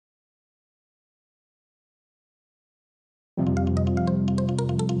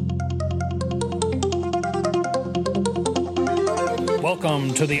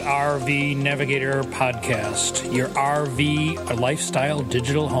Welcome to the RV Navigator podcast, your RV lifestyle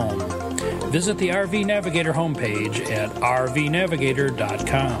digital home. Visit the RV Navigator homepage at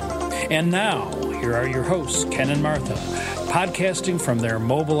rvnavigator.com. And now, here are your hosts, Ken and Martha, podcasting from their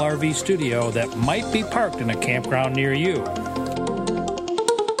mobile RV studio that might be parked in a campground near you.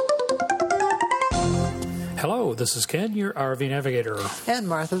 Hello, this is Ken, your RV Navigator. And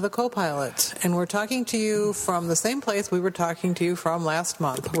Martha, the co-pilot. And we're talking to you from the same place we were talking to you from last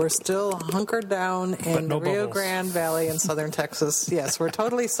month. We're still hunkered down in the Rio Grande Valley in southern Texas. Yes, we're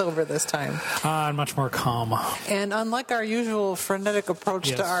totally sober this time. And much more calm. And unlike our usual frenetic approach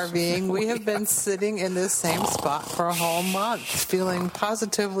to RVing, we have been sitting in this same spot for a whole month, feeling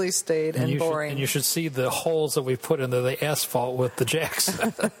positively staid and boring. And you should see the holes that we put into the asphalt with the jacks.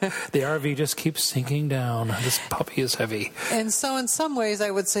 The RV just keeps sinking down. This puppy is heavy. And so in some ways, I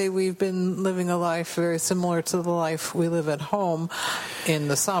would say we've been living a life very similar to the life we live at home in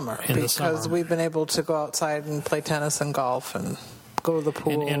the summer. Because we've been able to go outside and play tennis and golf and go to the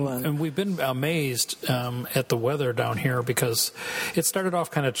pool. And we've been amazed at the weather down here because it started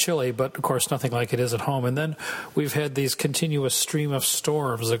off kind of chilly, but of course nothing like it is at home. And then we've had these continuous stream of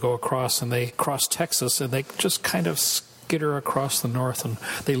storms that go across, and they cross Texas, and they just kind of skitter across the north, and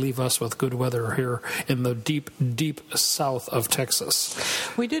they leave us with good weather here in the deep, deep south of Texas.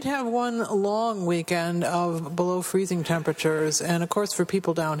 We did have one long weekend of below freezing temperatures, and of course for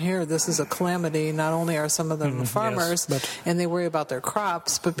people down here, this is a calamity. Not only are some of them farmers, and they worry about their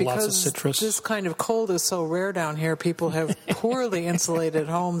crops, but because this kind of cold is so rare down here, people have poorly insulated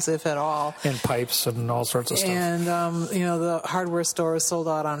homes, if at all. And pipes and all sorts of stuff. And, the hardware stores sold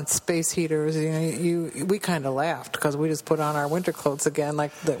out on space heaters. We kind of laughed because we just put on our winter clothes again,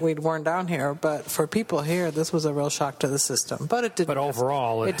 like that we'd worn down here. But for people here, this was a real shock to the system. But it didn't. But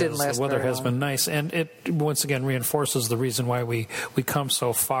overall, didn't last. The weather very has long. been nice, and it once again reinforces the reason why we come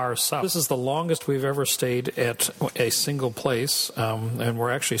so far south. This is the longest we've ever stayed at a single place, and we're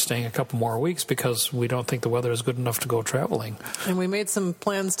actually staying a couple more weeks because we don't think the weather is good enough to go traveling. And we made some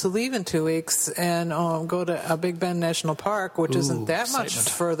plans to leave in 2 weeks and go to Big Bend National Park, which isn't that much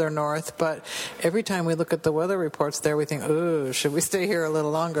further north. But every time we look at the weather reports there, we think, "Ooh, should we stay here a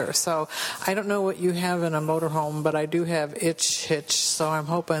little longer?" So I don't know what you have in a motorhome, but I do have hitch. So I'm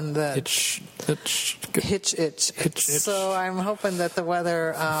hoping that hitch. So I'm hoping that the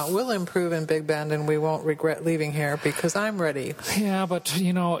weather will improve in Big Bend, and we won't regret leaving here because I'm ready. Yeah, but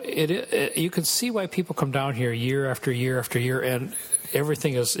you can see why people come down here year after year after year, and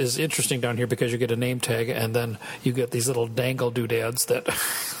everything is interesting down here because you get a name tag, and then you get these little dangle doodads that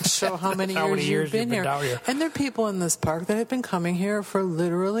show how many years you've been here. And there are people in this park that have been coming here for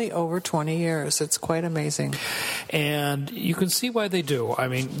literally over 20 years. It's quite amazing. And you can see why they do. I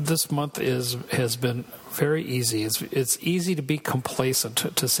mean, this month has been very easy. It's easy to be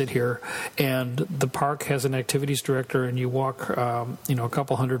complacent to sit here, and the park has an activities director, and you walk a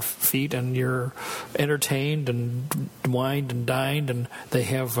couple hundred feet, and you're entertained and wined and dined, and they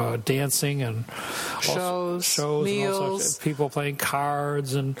have dancing and shows and meals, all people playing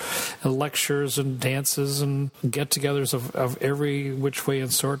cards and lectures and dances and get-togethers of every which way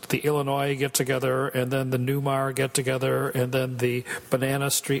and sort. The Illinois get-together, and then the Newmar get-together, and then the Banana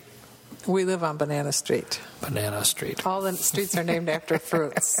Street. We live on Banana Street. Banana Street. All the streets are named after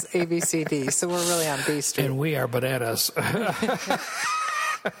fruits, A, B, C, D. So we're really on B Street. And we are bananas.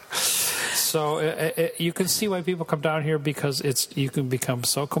 So you can see why people come down here because you can become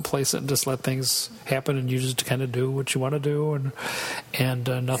so complacent and just let things happen, and you just kind of do what you want to do,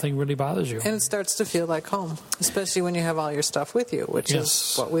 and nothing really bothers you. And it starts to feel like home, especially when you have all your stuff with you, which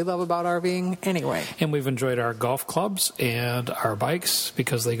is what we love about RVing anyway. And we've enjoyed our golf clubs and our bikes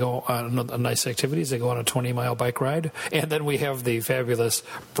because they go on nice activities. They go on a 20-mile bike ride, and then we have the fabulous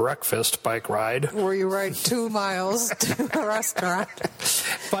breakfast bike ride, where you ride 2 miles to a restaurant.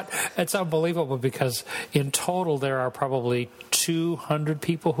 But it's unbelievable because in total there are probably 200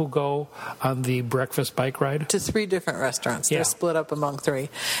 people who go on the breakfast bike ride. To 3 different restaurants. Yeah. They're split up among 3.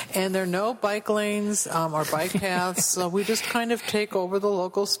 And there are no bike lanes or bike paths, so we just kind of take over the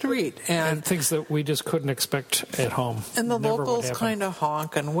local street. And things that we just couldn't expect at home. And the locals kind of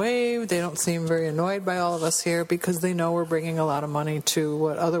honk and wave. They don't seem very annoyed by all of us here because they know we're bringing a lot of money to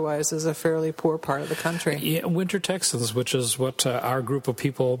what otherwise is a fairly poor part of the country. Yeah, Winter Texans, which is what our group of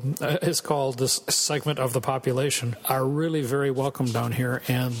people is called, this segment of the population, are really very welcome down here,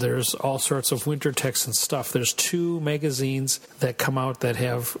 and there's all sorts of Winter Texan stuff. There's 2 magazines that come out that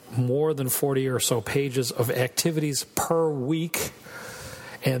have more than 40 or so pages of activities per week.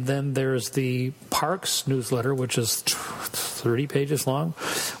 And then there's the Parks newsletter, which is 30 pages long,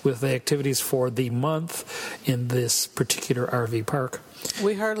 with the activities for the month. in this particular RV park.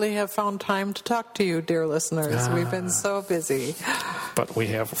 We hardly have found time to talk to you, dear listeners. We've been so busy. But we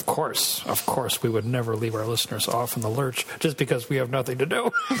have, of course, we would never leave our listeners off in the lurch just because we have nothing to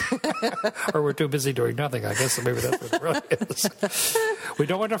do. Or we're too busy doing nothing, I guess. Maybe that's what it really is. We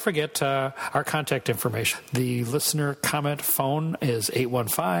don't want to forget our contact information. The listener comment phone is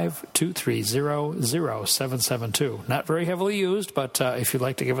 815-230-0772. Not very heavily used, but if you'd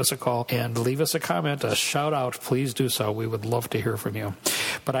like to give us a call and leave us a comment, a shout out, please do so. We would love to hear from you.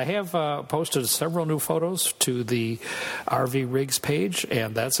 But I have posted several new photos to the RV Rigs page,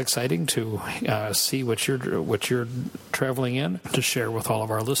 and that's exciting to see what you're traveling in to share with all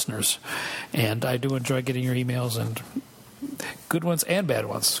of our listeners. And I do enjoy getting your emails, and good ones and bad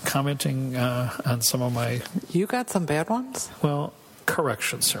ones, commenting on some of my... You got some bad ones? Well,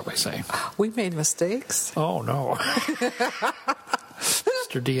 corrections, shall we say. We made mistakes? Oh, no.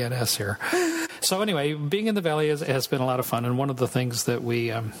 Mr. DNS here. So anyway, being in the Valley has been a lot of fun, and one of the things that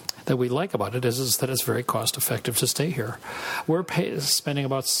we like about it is that it's very cost effective to stay here. We're spending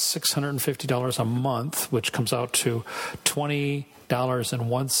about $650 a month, which comes out to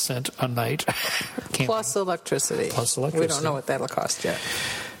 $20.01 a night. Plus electricity. We don't know what that'll cost yet.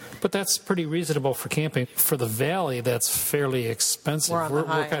 But that's pretty reasonable for camping. For the Valley, that's fairly expensive.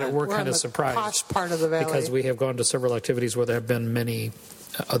 We're kind of surprised. Posh part of the Valley. Because we have gone to several activities where there have been many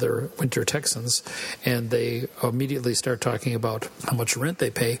other winter Texans, and they immediately start talking about how much rent they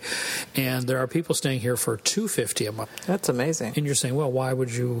pay. And there are people staying here for $250 a month. That's amazing. And you're saying, well, why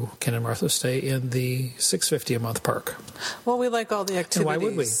would you, Ken and Martha, stay in the $650 a month park? Well, we like all the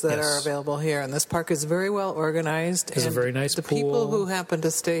activities that are available here, and this park is very well organized. It's a very nice pool. The people who happen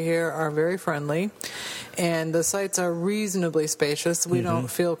to stay here are very friendly, and the sites are reasonably spacious. We don't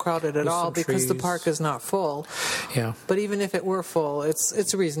feel crowded at all because the park is not full. Yeah. But even if it were full, it's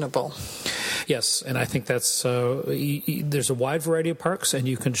reasonable. Yes, and I think that's there's a wide variety of parks, and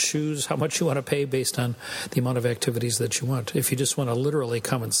you can choose how much you want to pay based on the amount of activities that you want. If you just want to literally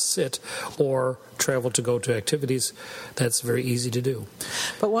come and sit or travel to go to activities, that's very easy to do.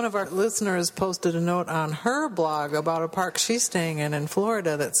 But one of our listeners posted a note on her blog about a park she's staying in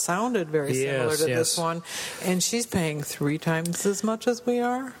Florida that sounded very similar to this one, and she's paying 3 times as much as we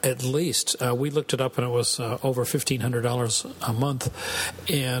are. At least. We looked it up, and it was over $1,500 a month,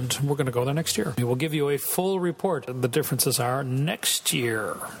 and we're going to go there next year. We will give you a full report. The differences are next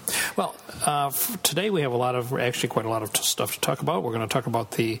year. Well, today we have quite a lot of stuff to talk about. We're going to talk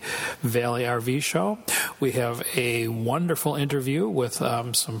about the Valley RV Show. We have a wonderful interview with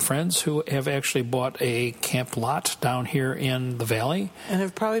some friends who have actually bought a camp lot down here in the Valley. And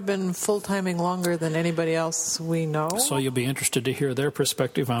have probably been full-timing longer than anybody else we know. So you'll be interested to hear their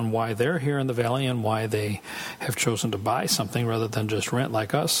perspective on why they're here in the Valley and why they have chosen to buy something rather than just rent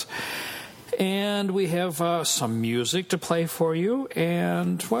like us. And we have some music to play for you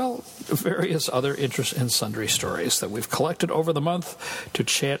and, well, various other interest and sundry stories that we've collected over the month to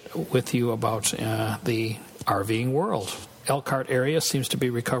chat with you about the RVing world. Elkhart area seems to be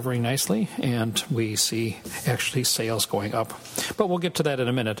recovering nicely, and we see actually sales going up. But we'll get to that in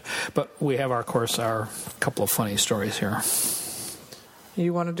a minute. But we have, our couple of funny stories here.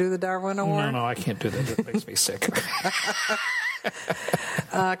 You want to do the Darwin Award? No, I can't do that. It makes me sick.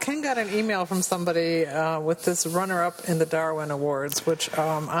 Ken got an email from somebody with this runner-up in the Darwin Awards, which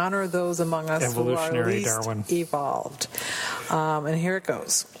honor those among us who are least evolved. And here it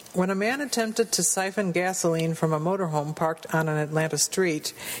goes. When a man attempted to siphon gasoline from a motorhome parked on an Atlanta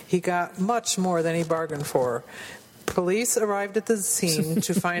street, he got much more than he bargained for. Police arrived at the scene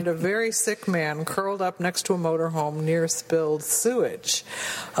to find a very sick man curled up next to a motorhome near spilled sewage.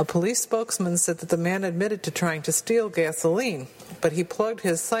 A police spokesman said that the man admitted to trying to steal gasoline, but he plugged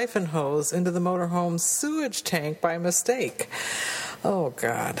his siphon hose into the motorhome's sewage tank by mistake. Oh,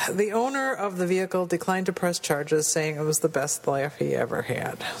 God. The owner of the vehicle declined to press charges, saying it was the best laugh he ever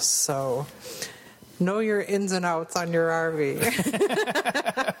had. So, know your ins and outs on your RV.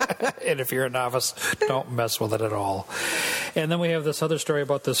 And if you're a novice, don't mess with it at all. And then we have this other story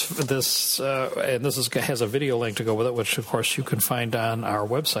about this and this has a video link to go with it, which, of course, you can find on our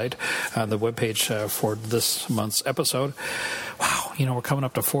website, on the webpage for this month's episode. Wow, we're coming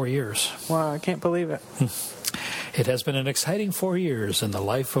up to 4 years. Wow, I can't believe it. It has been an exciting 4 years in the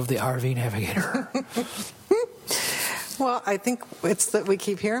life of the RV navigator. Well, I think it's that we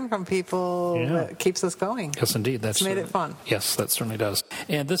keep hearing from people that keeps us going. Yes, indeed. That's made it fun. Yes, that certainly does.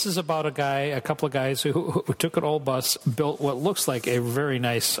 And this is about a couple of guys who took an old bus, built what looks like a very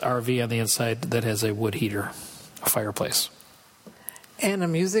nice RV on the inside that has a wood heater, a fireplace. And a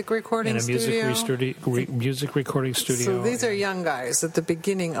music recording studio. Music recording studio. So these are young guys at the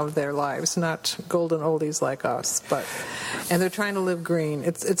beginning of their lives, not golden oldies like us. And they're trying to live green.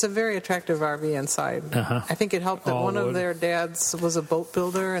 It's a very attractive RV inside. I think it helped that one of their dads was a boat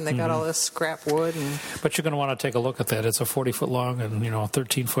builder, and they got all this scrap wood. But you're going to want to take a look at that. It's a 40-foot long and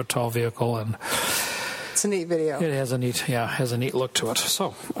 13-foot tall vehicle, and it's a neat video. It has a neat look to it.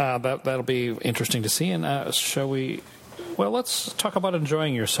 So that'll be interesting to see. And shall we? Well, let's talk about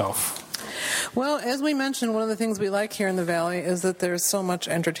enjoying yourself. Well, as we mentioned, one of the things we like here in the Valley is that there's so much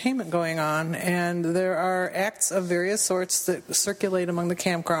entertainment going on, and there are acts of various sorts that circulate among the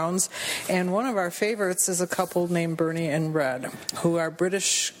campgrounds. And one of our favorites is a couple named Bernie and Red, who are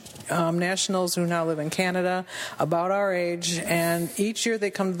British nationals who now live in Canada, about our age, and each year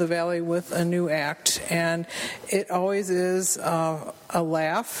they come to the Valley with a new act, and it always is a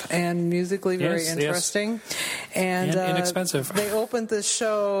laugh and musically very interesting. And inexpensive. They opened this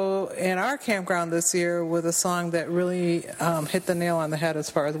show in our campground this year with a song that really hit the nail on the head as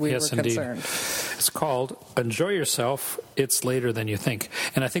far as we were concerned. It's called Enjoy Yourself, It's Later Than You Think.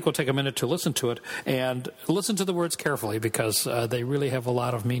 And I think we'll take a minute to listen to it and listen to the words carefully because they really have a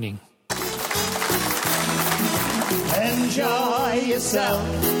lot of meaning. Enjoy yourself,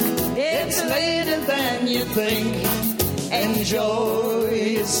 it's later than you think. Enjoy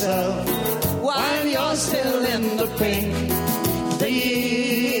yourself while you're still in the pink. The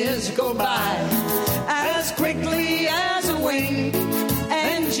years go by as quickly as a wink.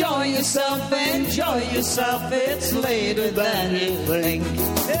 Enjoy yourself, it's later than you think.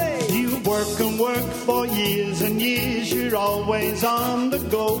 Hey. You work and work for years and years, you're always on the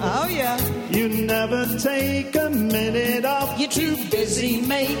go. Oh yeah. You never take a minute off, you're too busy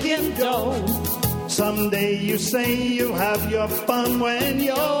making dough. Someday you say you'll have your fun when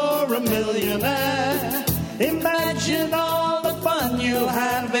you're a millionaire. Imagine all the fun you'll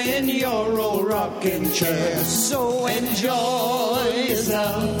have in your old rocking chair. So enjoy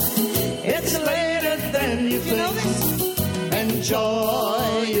yourself, it's later than you think.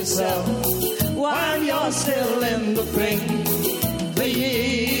 Enjoy yourself while you're still in the pink. The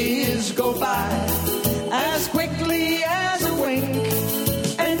years go by as quickly as a wink.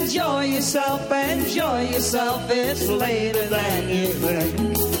 Enjoy yourself, it's later than you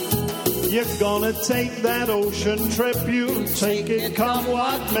think. You're gonna take that ocean trip, you take it come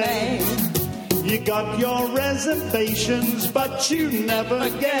what may. You got your reservations, but you never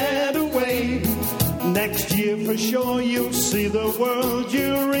get away. Next year for sure you'll see the world,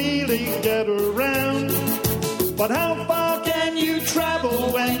 you really get around. But how far can you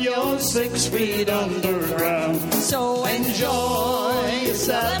travel when you're 6 feet underground? So enjoy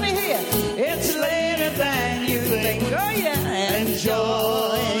yourself. Let me hear. It's later than you think. Oh yeah.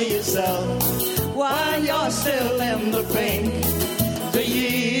 Enjoy yourself while you're still in the pink. The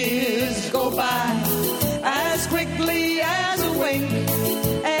years go by as quickly as a wink.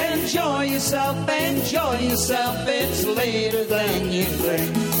 Enjoy yourself, it's later than you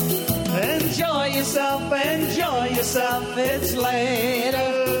think. Enjoy yourself, it's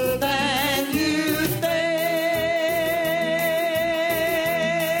later than you think.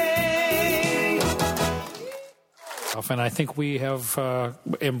 And I think we have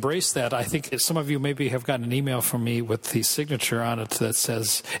embraced that. I think some of you maybe have gotten an email from me with the signature on it that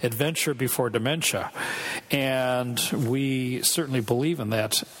says Adventure Before Dementia. And we certainly believe in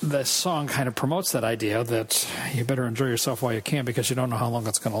that. The song kind of promotes that idea that you better enjoy yourself while you can because you don't know how long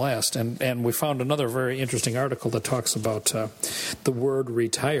it's going to last. And we found another very interesting article that talks about the word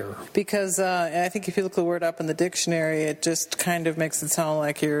retire. Because I think if you look the word up in the dictionary, it just kind of makes it sound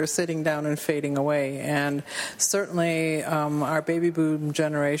like you're sitting down and fading away. And certainly our baby boom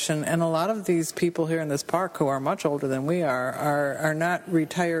generation and a lot of these people here in this park who are much older than we are not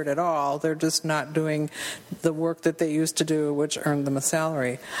retired at all. They're just not doing the work that they used to do, which earned them a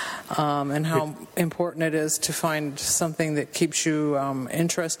salary. And how important it is to find something that keeps you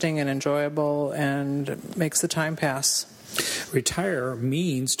interesting and enjoyable and makes the time pass. Retire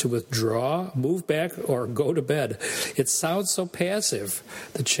means to withdraw, move back, or go to bed. It sounds so passive.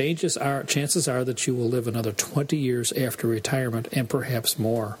 The chances are that you will live another 20 years after retirement and perhaps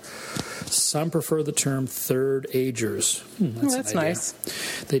more. Some prefer the term third agers. That's nice.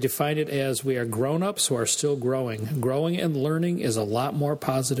 They define it as we are grown-ups who are still growing. Growing and learning is a lot more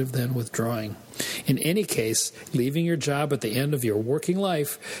positive than withdrawing. In any case, leaving your job at the end of your working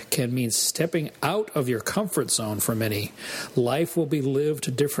life can mean stepping out of your comfort zone for many. Life will be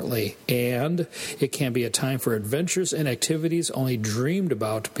lived differently, and it can be a time for adventures and activities only dreamed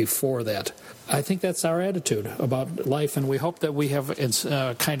about before that. I think that's our attitude about life, and we hope that we have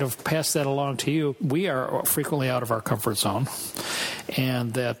kind of passed that along to you. We are frequently out of our comfort zone,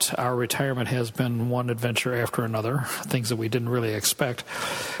 and that our retirement has been one adventure after another, things that we didn't really expect.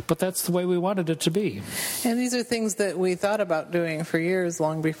 But that's the way we wanted it to be. And these are things that we thought about doing for years,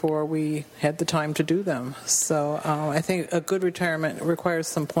 long before we had the time to do them. So I think a good retirement requires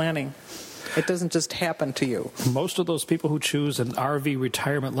some planning. It doesn't just happen to you. Most of those people who choose an RV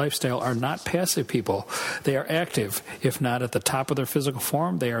retirement lifestyle are not passive people. They are active. If not at the top of their physical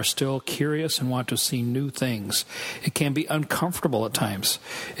form, they are still curious and want to see new things. It can be uncomfortable at times.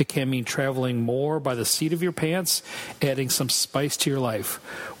 It can mean traveling more by the seat of your pants, adding some spice to your life.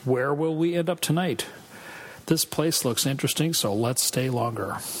 Where will we end up tonight? This place looks interesting, so let's stay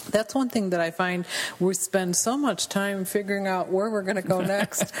longer. That's one thing that I find we spend so much time figuring out where we're going to go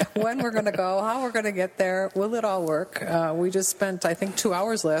next, when we're going to go, how we're going to get there, will it all work? We just spent, I think, 2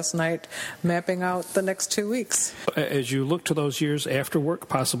 hours last night mapping out the next 2 weeks. As you look to those years after work,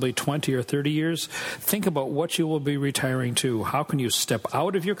 possibly 20 or 30 years, think about what you will be retiring to. How can you step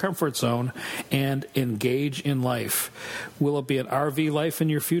out of your comfort zone and engage in life? Will it be an RV life in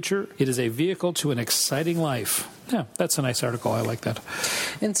your future? It is a vehicle to an exciting life. Yeah, that's a nice article. I like that.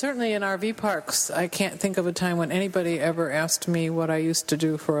 And certainly in RV parks, I can't think of a time when anybody ever asked me what I used to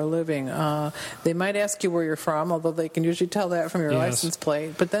do for a living. They might ask you where you're from, although they can usually tell that from your license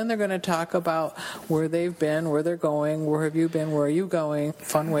plate. But then they're going to talk about where they've been, where they're going, where have you been, where are you going,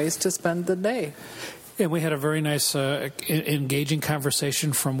 fun ways to spend the day. And we had a very nice, engaging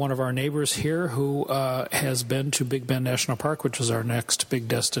conversation from one of our neighbors here who has been to Big Bend National Park, which is our next big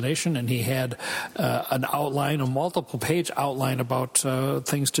destination, and he had an outline, a multiple-page outline about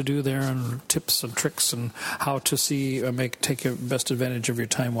things to do there and tips and tricks and how to take best advantage of your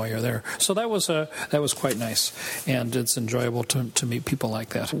time while you're there. So that was quite nice, and it's enjoyable to meet people like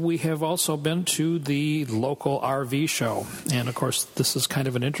that. We have also been to the local RV show, and of course, this is kind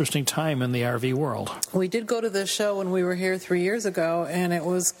of an interesting time in the RV world. We did go to this show when we were here 3 years ago, and it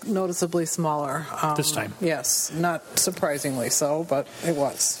was noticeably smaller. This time. Yes, not surprisingly so, but it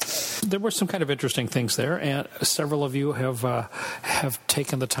was. There were some kind of interesting things there, and several of you have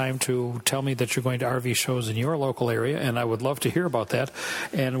taken the time to tell me that you're going to RV shows in your local area, and I would love to hear about that.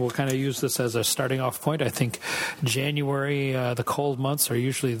 And we'll kind of use this as a starting off point. I think January, the cold months, are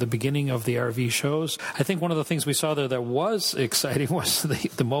usually the beginning of the RV shows. I think one of the things we saw there that was exciting was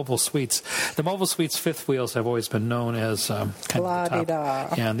the mobile suites. The mobile suites fifth wheels have always been known as kind of the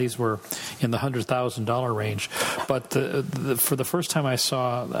top. Yeah, and these were in the $100,000 range. But for the first time I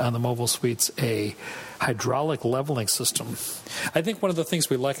saw on the mobile suites a hydraulic leveling system. I think one of the things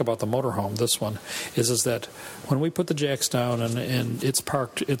we like about the motorhome, this one, is that when we put the jacks down and it's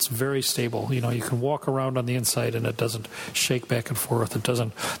parked, it's very stable. You know, you can walk around on the inside and it doesn't shake back and forth.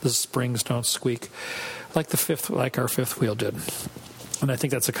 The springs don't squeak like our fifth wheel did. And I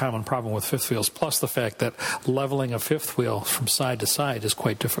think that's a common problem with fifth wheels, plus the fact that leveling a fifth wheel from side to side is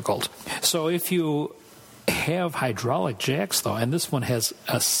quite difficult. So if you have hydraulic jacks, though, and this one has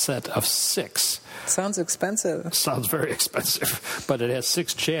a set of 6. Sounds expensive. Sounds very expensive, but it has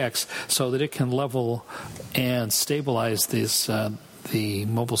 6 jacks so that it can level and stabilize these the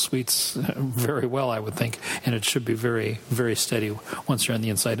mobile suites very well, I would think, and it should be very, very steady once you're on the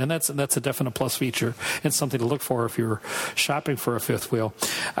inside. And that's a definite plus feature and something to look for if you're shopping for a fifth wheel.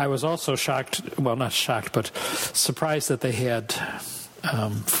 I was also not shocked, but surprised that they had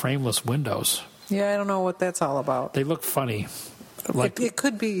frameless windows. Yeah, I don't know what that's all about. They look funny. It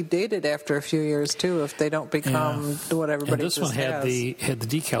could be dated after a few years too if they don't become what everybody just has. And this one had the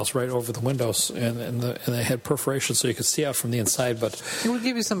decals right over the windows, and they had perforations so you could see out from the inside. But it would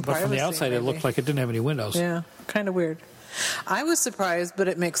give you some privacy. But from the outside, maybe. It looked like it didn't have any windows. Yeah, kind of weird. I was surprised, but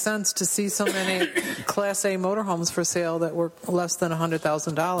it makes sense to see so many Class A motorhomes for sale that were less than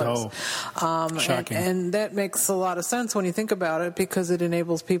 $100,000. Oh, shocking. And that makes a lot of sense when you think about it, because it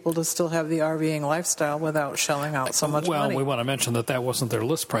enables people to still have the RVing lifestyle without shelling out so much money. Well, we want to mention that wasn't their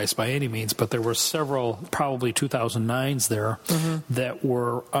list price by any means, but there were several, probably 2009s there, that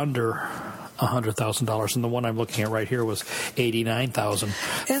were under $100,000, and the one I'm looking at right here was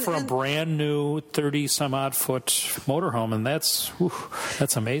 $89,000 for a brand new 30-some-odd foot motorhome, and that's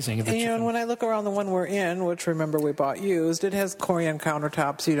amazing. And when I look around the one we're in, which remember we bought used, it has Corian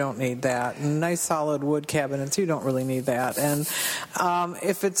countertops. You don't need that. And nice solid wood cabinets. You don't really need that. And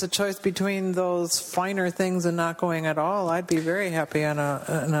if it's a choice between those finer things and not going at all, I'd be very happy on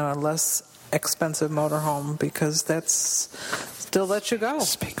a less expensive motorhome, because that's still lets you go.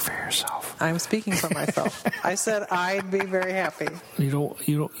 Speak for yourself. I'm speaking for myself. I said I'd be very happy.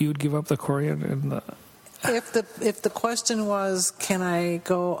 You'd give up the Corian and the... If the question was, can I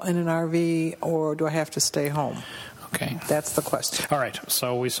go in an RV or do I have to stay home? Okay. That's the question. All right.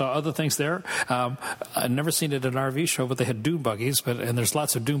 So we saw other things there. I've never seen it at an RV show, but they had dune buggies. And there's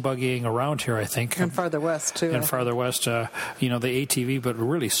lots of dune buggying around here, I think. And farther west, too. And farther west, the ATV, but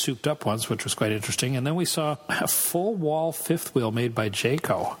really souped up ones, which was quite interesting. And then we saw a full-wall fifth wheel made by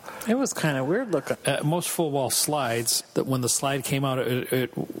Jayco. It was kind of weird looking. Most full-wall slides, that when the slide came out,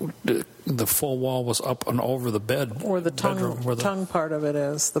 the full wall was up and over the bed. Or the tongue part of it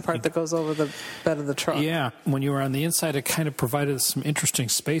is, the part that goes over the bed of the truck. Yeah. When you were on the inside, it kind of provided some interesting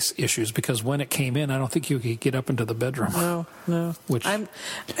space issues, because when it came in, I don't think you could get up into the bedroom. No.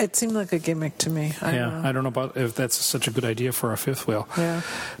 It seemed like a gimmick to me. I don't know about if that's such a good idea for a fifth wheel. Yeah.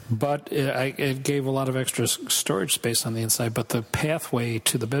 But it gave a lot of extra storage space on the inside, but the pathway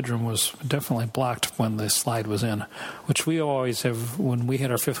to the bedroom was definitely blocked when the slide was in, which we always have when we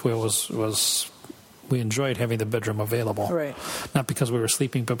had our fifth wheel was we enjoyed having the bedroom available. Right. Not because we were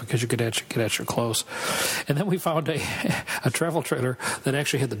sleeping, but because you could get at your clothes. And then we found a travel trailer that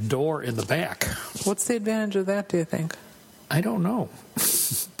actually had the door in the back. What's the advantage of that, do you think? I don't know.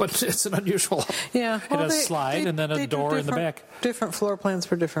 But it's an unusual. Yeah. Well, it has a slide and then a door in the back. Different floor plans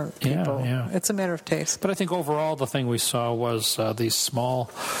for different people. Yeah. It's a matter of taste. But I think overall the thing we saw was these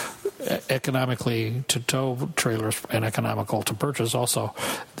small, economically to tow trailers and economical to purchase also,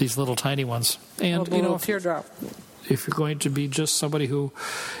 these little tiny ones. And, teardrop. If you're going to be just somebody who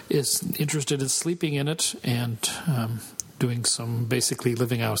is interested in sleeping in it and doing some basically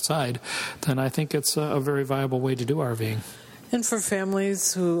living outside, then I think it's a very viable way to do RVing. And for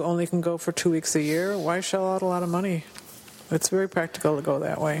families who only can go for 2 weeks a year, why shell out a lot of money? It's very practical to go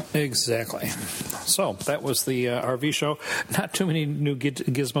that way. Exactly. So that was the RV show. Not too many new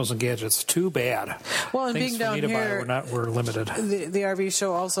gizmos and gadgets. Too bad. Well, and things being down here, we're limited. The RV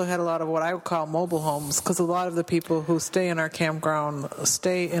show also had a lot of what I would call mobile homes, because a lot of the people who stay in our campground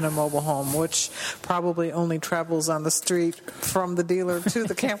stay in a mobile home, which probably only travels on the street from the dealer to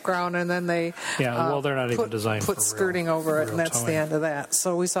the campground, and then they they're not even designed put for skirting over it, and that's towing. the end of that.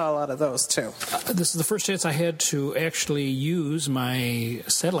 So we saw a lot of those too. This is the first chance I had to actually use my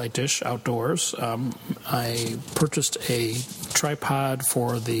satellite dish outdoors. I purchased a tripod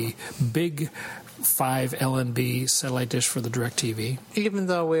for the big 5 LNB satellite dish for the DirecTV. Even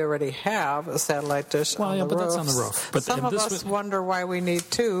though we already have a satellite dish on the roof. That's on the roof. But some of us wonder why we need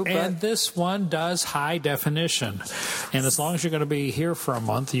two. And this one does high definition. And as long as you're going to be here for a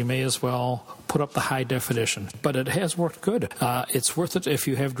month, you may as well put up the high definition. But it has worked good. It's worth it if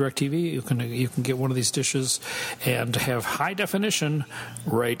you have DirecTV. You can get one of these dishes and have high definition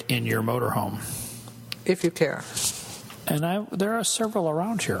right in your motorhome. If you care. And there are several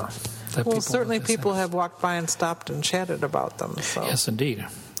around here. Certainly people have walked by and stopped and chatted about them. So. Yes, indeed.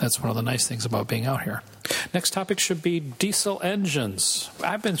 That's one of the nice things about being out here. Next topic should be diesel engines.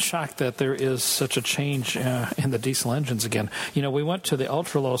 I've been shocked that there is such a change in the diesel engines again. We went to the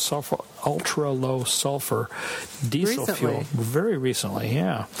ultra-low sulfur diesel fuel very recently,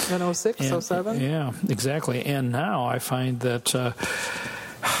 yeah. In 06, 07? Yeah, exactly. And now I find that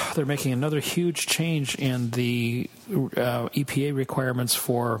they're making another huge change in the EPA requirements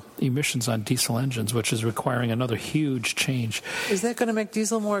for emissions on diesel engines, which is requiring another huge change. Is that going to make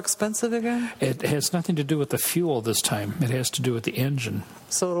diesel more expensive again? It has nothing to do with the fuel this time. It has to do with the engine.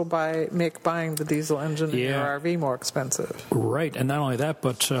 So it'll make buying the diesel engine in your RV more expensive. Right, and not only that,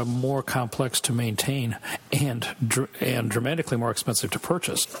 but more complex to maintain and dramatically more expensive to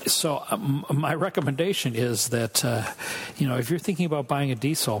purchase. So my recommendation is that, if you're thinking about buying a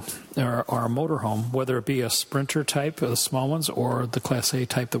diesel or a motorhome, whether it be a Sprinter type, the small ones, or the Class A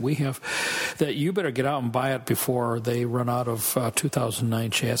type that we have, that you better get out and buy it before they run out of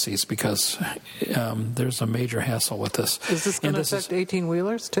 2009 chassis, because there's a major hassle with this. Is this going to affect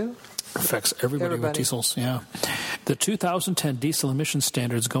 18-wheelers too? Affects everybody with diesels, yeah. The 2010 diesel emission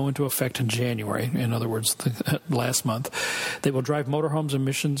standards go into effect in January. In other words, last month. They will drive motorhomes'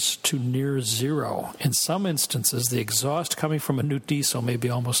 emissions to near zero. In some instances, the exhaust coming from a new diesel may be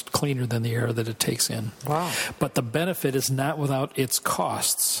almost cleaner than the air that it takes in. Wow. But the benefit is not without its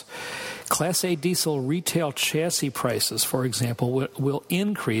costs. Class A diesel retail chassis prices, for example, will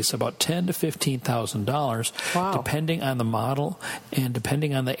increase about $10,000 to $15,000, depending on the model and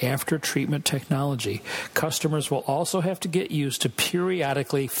depending on the after-treatment technology. Customers will also have to get used to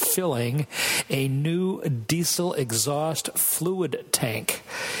periodically filling a new diesel exhaust fluid tank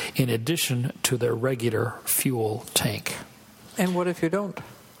in addition to their regular fuel tank. And what if you don't?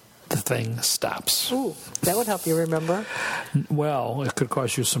 the thing stops. Ooh, that would help you remember. Well, it could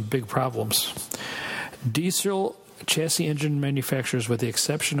cause you some big problems. Diesel chassis engine manufacturers, with the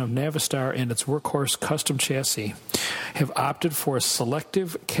exception of Navistar and its Workhorse custom chassis, have opted for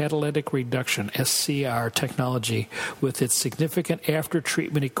selective catalytic reduction (SCR) technology with its significant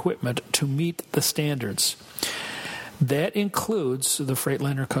after-treatment equipment to meet the standards. That includes the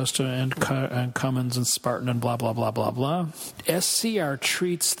Freightliner Custom and Cummins and Spartan and blah, blah, blah, blah, blah. SCR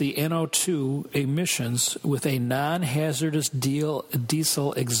treats the NO2 emissions with a non-hazardous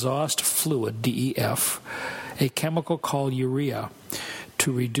diesel exhaust fluid, DEF, a chemical called urea,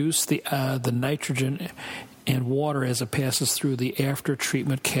 to reduce the nitrogen and water as it passes through the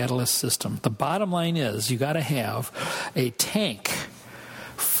after-treatment catalyst system. The bottom line is you got to have a tank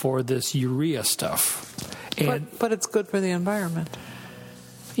for this urea stuff. But it's good for the environment.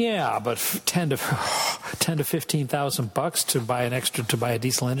 Yeah, but $10,000 to $15,000 to buy a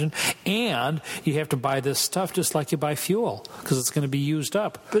diesel engine, and you have to buy this stuff just like you buy fuel because it's going to be used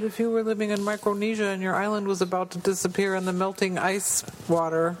up. But if you were living in Micronesia and your island was about to disappear in the melting ice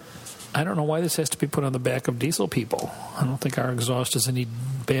water, I don't know why this has to be put on the back of diesel people. I don't think our exhaust is any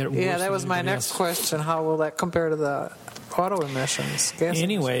bad. Yeah, that was my next question. How will that compare to the auto emissions?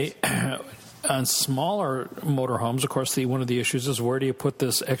 Anyway. On smaller motorhomes, of course, one of the issues is where do you put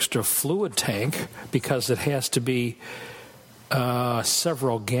this extra fluid tank, because it has to be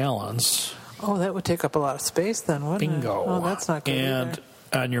several gallons. Oh, that would take up a lot of space then, wouldn't it? Bingo. Oh, that's not good And either.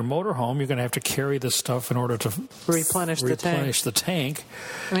 On your motorhome, you're going to have to carry this stuff in order to replenish the tank.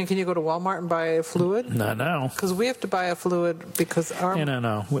 I mean, can you go to Walmart and buy fluid? Not now. Because we have to buy a fluid because our...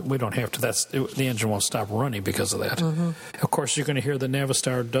 No. We don't have to. The engine won't stop running because of that. Mm-hmm. Of course, you're going to hear that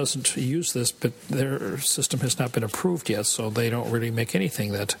Navistar doesn't use this, but their system has not been approved yet, so they don't really make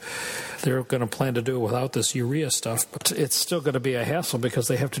anything that they're going to plan to do without this urea stuff. But it's still going to be a hassle because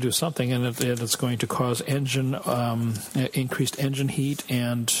they have to do something, and it's going to cause increased engine heat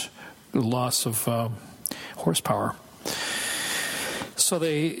and loss of horsepower. So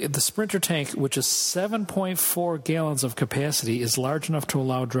the Sprinter tank, which is 7.4 gallons of capacity, is large enough to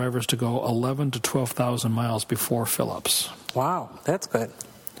allow drivers to go 11 to 12,000 miles before fill-ups. Wow, that's good.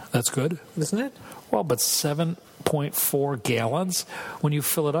 That's good? Isn't it? Well, but 7.4 gallons, when you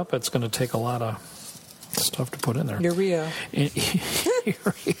fill it up, it's going to take a lot of stuff to put in there. Urea. Urea.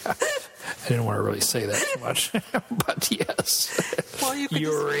 I didn't want to really say that too much, but yes. Well, you could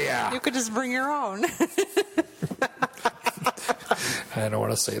urea. You could just bring your own. I don't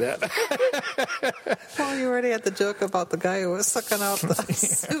want to say that. Well, you already had the joke about the guy who was sucking out the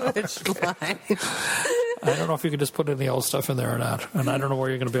sewage line. I don't know if you can just put any old stuff in there or not, and I don't know where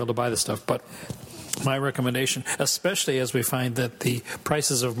you're going to be able to buy this stuff, but my recommendation, especially as we find that the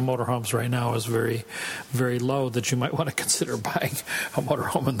prices of motorhomes right now is very, very low, that you might want to consider buying a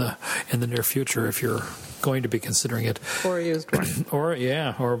motorhome in the near future if you're going to be considering it. Or a used one.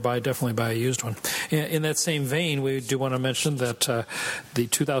 Definitely buy a used one. In that same vein, we do want to mention that the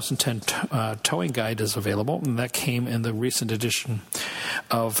 2010 towing guide is available, and that came in the recent edition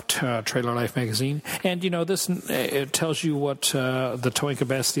of Trailer Life magazine. And, it tells you what the towing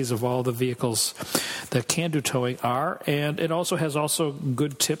capacities of all the vehicles that can do towing are, and it also has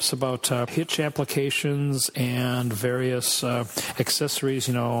good tips about hitch applications and various accessories,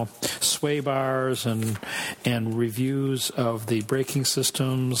 sway bars and reviews of the braking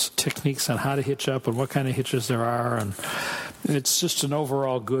systems, techniques on how to hitch up and what kind of hitches there are, and it's just an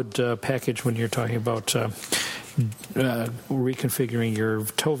overall good package when you're talking about reconfiguring your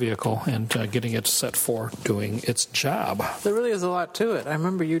tow vehicle and getting it set for doing its job. There really is a lot to it. I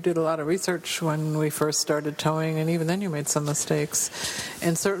remember you did a lot of research when we first started towing, and even then you made some mistakes.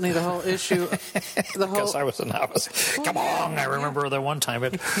 And certainly the whole issue... Because I was a novice. Come on, I remember that one time.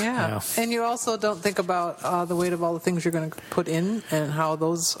 Yeah. And you also don't think about the weight of all the things you're going to put in and how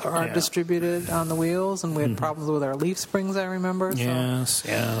those are distributed on the wheels. And we had problems with our leaf springs, I remember. Yes.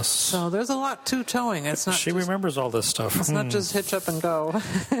 So there's a lot to towing. It's not. She remembers all this stuff. It's not just hitch up and go.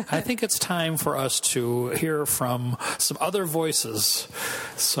 I think it's time for us to hear from some other voices.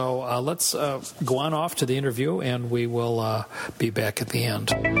 So let's go on off to the interview, and we will be back at the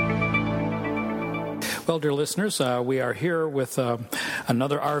end. Well, dear listeners, we are here with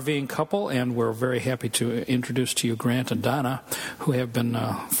another RVing couple, and we're very happy to introduce to you Grant and Donna, who have been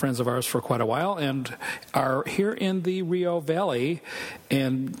friends of ours for quite a while and are here in the Rio Valley.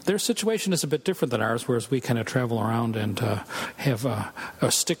 And their situation is a bit different than ours, whereas we kind of travel around and have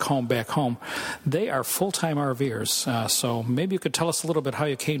a stick home back home. They are full-time RVers, so maybe you could tell us a little bit how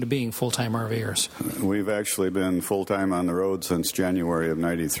you came to being full-time RVers. We've actually been full-time on the road since January of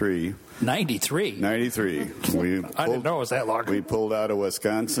 93. 93? 93. 93. I didn't know it was that long. We pulled out of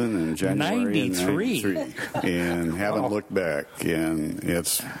Wisconsin in January 93 and haven't looked back. And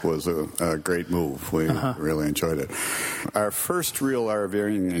it was a great move. We really enjoyed it. Our first real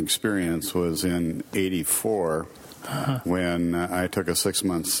RVing experience was in 84 when I took a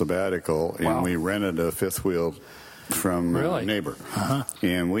 6-month sabbatical, and we rented a fifth wheel from a neighbor.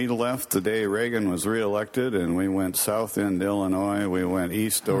 And we left the day Reagan was reelected, and we went south into Illinois. We went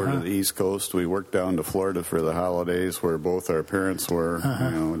east over to the East Coast. We worked down to Florida for the holidays, where both our parents were,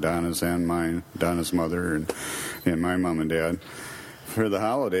 Donna's and mine, Donna's mother and my mom and dad, for the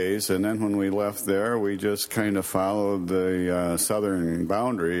holidays. And then when we left there, we just kind of followed the southern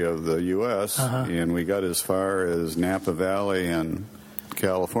boundary of the U.S., and we got as far as Napa Valley and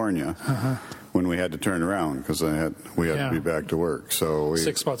California. When we had to turn around because we had to be back to work. So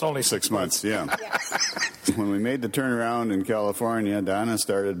 6 months, only 6 months. Yeah. When we made the turnaround in California, Donna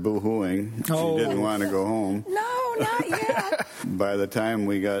started boo-hooing. She didn't want to go home. No, not yet. By the time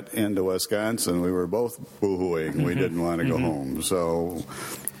we got into Wisconsin, we were both boo-hooing. We didn't want to go home. So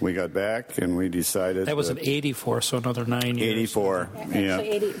we got back and we decided... That was in 84, so another 9 years. 84,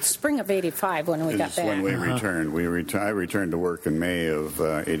 Actually, spring of 85 when we got back. When we returned. I returned to work in May of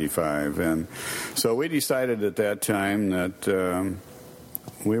 85. And so we decided at that time that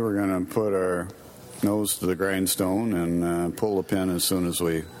we were going to put our nose to the grindstone and pull the pin as soon as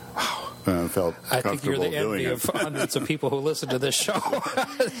we felt I comfortable think you're the doing envy it. of hundreds of people who listen to this show.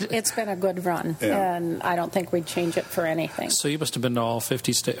 It's been a good run, and I don't think we'd change it for anything. So you must have been to all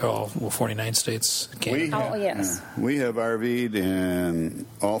 50 states, 49 states. Yes. We have RV'd in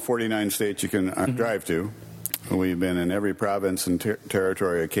all 49 states you can drive to. We've been in every province and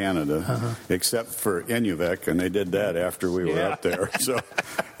territory of Canada, except for Inuvik, and they did that after we were up there.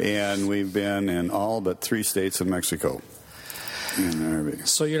 And we've been in all but 3 states in Mexico.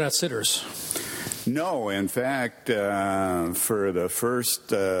 So you're not sitters? No, in fact, for the first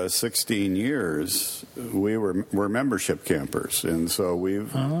 16 years, we're membership campers, and so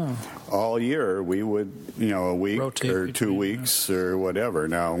we've all year we would a week rotate or 2 weeks or whatever.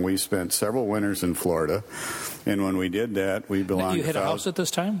 Now we spent several winters in Florida, and when we did that, we belonged. You had a house at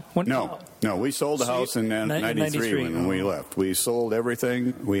this time? No, we sold the house in 93 when we left. We sold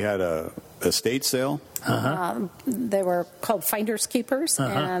everything. We had a estate sale. They were called Finders Keepers,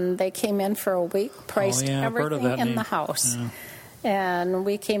 and they came in for a week, priced everything in the house. And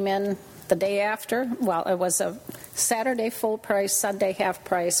we came in the day after. Well, it was a Saturday full price, Sunday half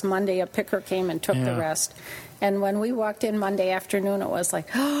price, Monday a picker came and took the rest. And when we walked in Monday afternoon, it was like,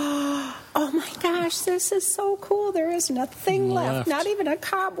 oh my gosh, this is so cool. There is nothing left, not even a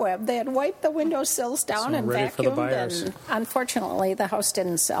cobweb. They had wiped the windowsills down and vacuumed. And unfortunately, the house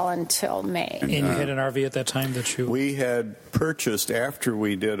didn't sell until May. And you had an RV at that time that you... We had purchased, after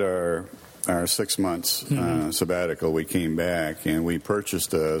we did our 6 months sabbatical, we came back and we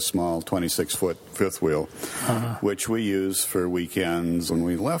purchased a small 26-foot fifth wheel, which we use for weekends. When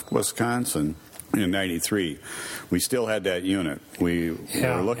we left Wisconsin in 93, we still had that unit. We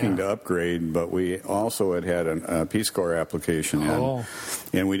were looking to upgrade, but we also had a Peace Corps application in,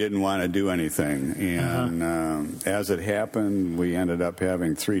 and we didn't want to do anything. And as it happened, we ended up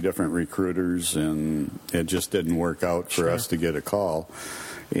having 3 different recruiters, and it just didn't work out for us to get a call.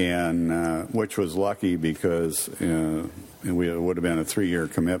 And which was lucky because it would have been a 3-year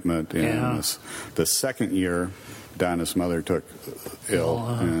commitment. And the second year, Donna's mother took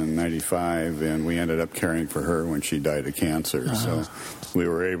ill in 95, and we ended up caring for her when she died of cancer. So we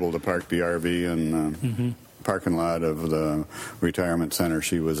were able to park the RV in parking lot of the retirement center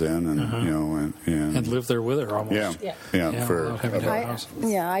she was in, and and live there with her almost.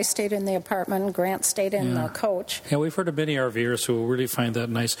 I stayed in the apartment. Grant stayed in the coach. Yeah, we've heard of many RVers who really find that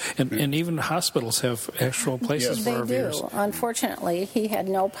nice, and even hospitals have actual places for RVers. They do. Unfortunately, he had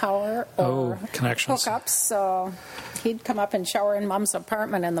no power or connections, hookups, so he'd come up and shower in Mom's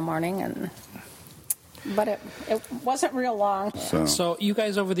apartment in the morning, but it wasn't real long. So you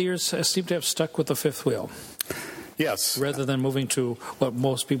guys over the years seem to have stuck with the fifth wheel. Yes. Rather than moving to what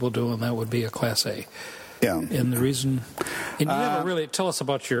most people do, and that would be a Class A. Yeah. And the reason... And you have a really... Tell us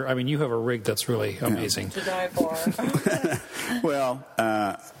about your... I mean, you have a rig that's really amazing. To die for. Well,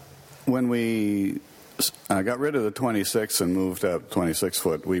 when we got rid of the 26 and moved up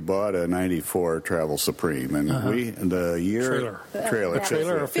 26-foot, we bought a 94 Travel Supreme. And Trailer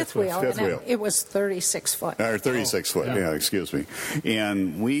or fifth wheel. It was 36-foot. Or 36-foot, excuse me.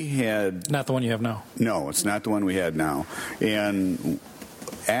 And we had... Not the one you have now. No, it's not the one we had now. And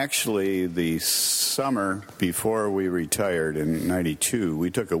actually, the summer before we retired in 92, we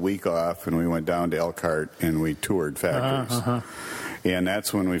took a week off and we went down to Elkhart and we toured factories. And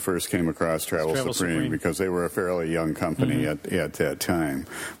that's when we first came across Travel Supreme, because they were a fairly young company at that time.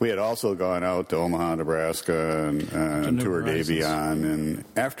 We had also gone out to Omaha, Nebraska, and toured Avion. And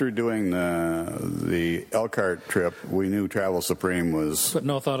after doing the Elkhart trip, we knew Travel Supreme was... But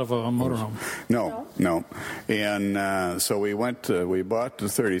no thought of a motorhome. No. And so we bought the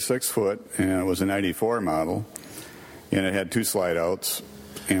 36-foot, and it was a 94 model, and it had 2 slide-outs.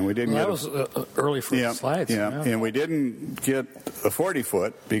 And we didn't that was early for slides. Yeah, and we didn't get a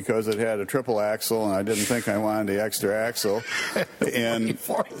 40-foot because it had a triple axle, and I didn't think I wanted the extra axle. And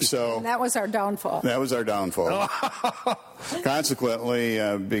so and that was our downfall.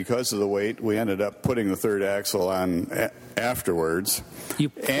 Consequently, because of the weight, we ended up putting the third axle on afterwards. You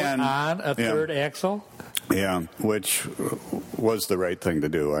put on a third axle? Yeah, which was the right thing to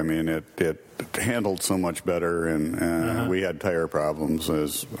do. I mean, it handled so much better, and we had tire problems,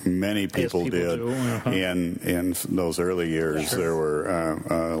 as many people did. In those early years, there were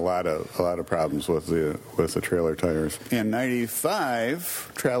a lot of problems with the trailer tires. In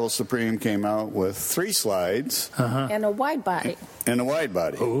 '95, Travel Supreme came out with 3 slides and a wide body.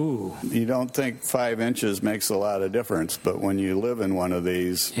 Ooh. You don't think 5 inches makes a lot of difference, but when you live in one of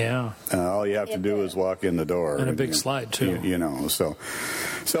these, all you have to do is walk in the door. And a big slide, too.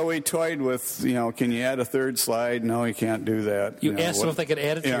 So we toyed with, can you add a third slide? No, you can't do that. You asked them if they could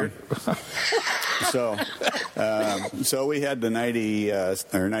add it to your... So we had the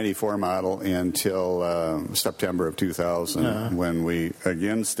 94 model until September of 2000, when we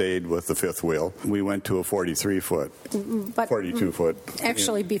again stayed with the fifth wheel. We went to a 43-foot, 42-foot.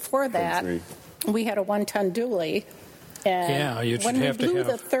 Actually, before that, we had a 1-ton dually. And when we blew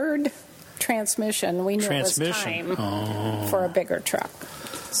the third transmission, we knew it was time for a bigger truck.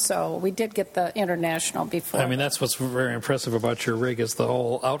 So we did get the International before. I mean, that's what's very impressive about your rig, is the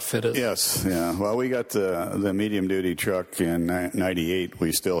whole outfit. Yes, yeah. Well, we got the medium-duty truck in '98.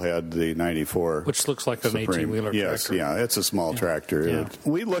 We still had the 94. Which looks like an 18-wheeler tractor. Yeah, it's a small tractor. Yeah.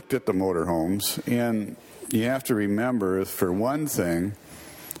 We looked at the motorhomes, and you have to remember, for one thing,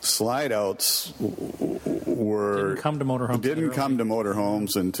 slide-outs didn't come to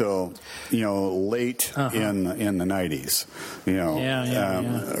motorhomes until late in the 90s,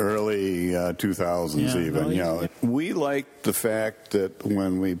 early 2000s even. We liked the fact that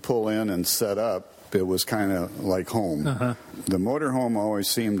when we pull in and set up, it was kind of like home. The motorhome always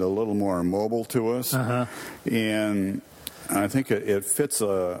seemed a little more mobile to us, and I think it fits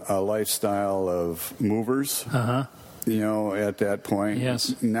a lifestyle of movers. At that point.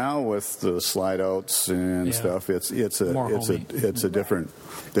 Yes. Now with the slide outs and stuff, it's a different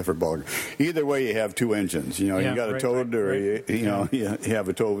ballgame. Either way, you have 2 engines. You got a towed or you have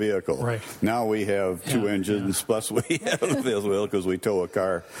a tow vehicle. Right. Now we have 2 engines plus we have a fifth wheel because we tow a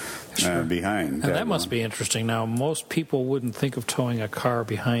car behind. And that must be interesting. Now, most people wouldn't think of towing a car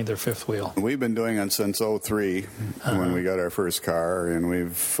behind their fifth wheel. We've been doing it since '03 when we got our first car, and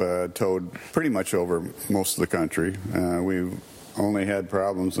we've towed pretty much over most of the country. We've only had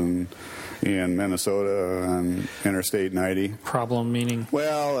problems in Minnesota on Interstate 90. Problem meaning?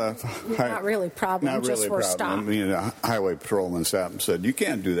 Well, not really problem, just we're stopped. A highway patrolman stopped and said, "You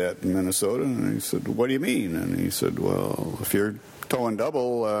can't do that in Minnesota." And he said, "What do you mean?" And he said, "Well, if you're towing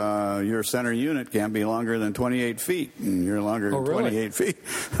double, your center unit can't be longer than 28 feet, and you're longer than 28 feet.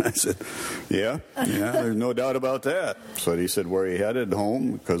 I said, yeah, there's no doubt about that. So he said, where are you headed?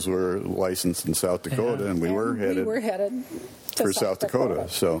 Home, because we're licensed in South Dakota, and we were headed for South Dakota.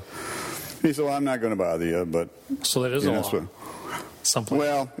 So he said, well, I'm not going to bother you, but... So that is a law.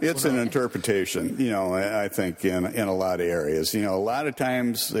 Well, it's an interpretation, I think, in a lot of areas. A lot of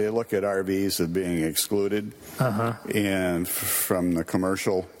times they look at RVs as being excluded and from the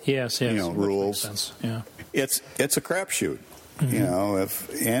commercial rules. Makes sense. Yeah. It's a crapshoot.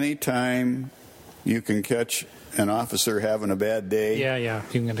 If any time you can catch an officer having a bad day,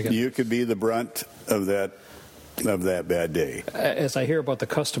 you could be the brunt of that bad day. As I hear about the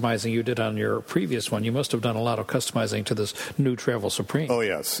customizing you did on your previous one, you must have done a lot of customizing to this new Travel Supreme. Oh,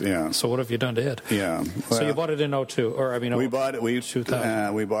 yes, yeah. So what have you done to it? Yeah. So you bought it in 02, or we bought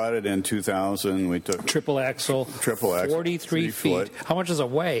it in 2000. We took triple axle, 43 feet. How much does it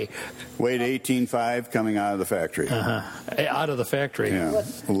weigh? Weighed 18.5 coming out of the factory. Out of the factory. Yeah.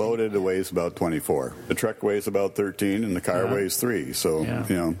 Loaded, it weighs about 24. The truck weighs about 13, and the car weighs 3. So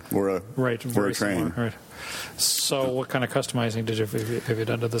we're a train. Right. So what kind of customizing have you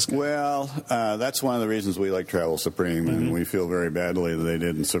done to this guy? Well, that's one of the reasons we like Travel Supreme, and we feel very badly that they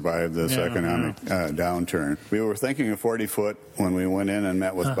didn't survive this economic downturn. We were thinking of 40-foot when we went in and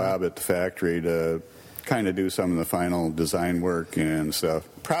met with Bob at the factory to kind of do some of the final design work and stuff.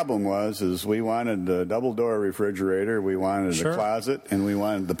 Problem is we wanted the double-door refrigerator, we wanted the closet, and we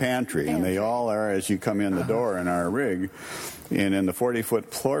wanted the pantry. And they all are as you come in the door in our rig. And in the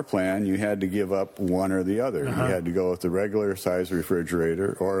 40-foot floor plan, you had to give up one or the other. You had to go with the regular size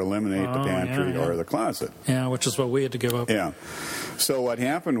refrigerator or eliminate the pantry or the closet. Yeah, which is what we had to give up. Yeah. So what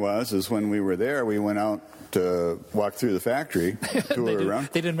happened is when we were there, we went out to walk through the factory, tour around.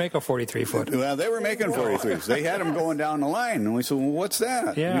 They didn't make a 43-foot. Well, they were making 43s. They had them going down the line. And we said, well, what's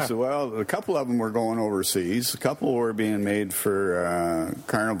that? Yeah. We said, well, a couple of them were going overseas. A couple were being made for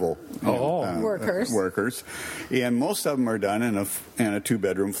Carnival workers. And most of them are done in a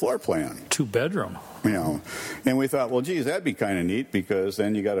 2-bedroom floor plan. 2-bedroom? And we thought, well, geez, that'd be kind of neat because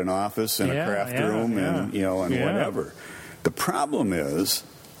then you got an office and a craft room and whatever. The problem is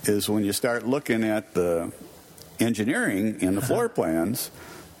when you start looking at the engineering in the floor plans,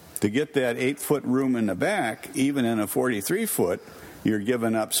 to get that 8-foot room in the back, even in a 43-foot, you're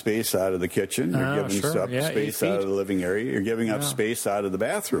giving up space out of the kitchen. You're giving up space out of the living area. You're giving up space out of the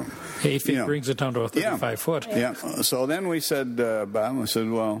bathroom. 8 feet brings it down to a 35-foot. Yeah. So then we said, Bob,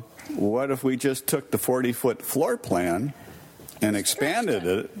 well, what if we just took the 40-foot floor plan and expanded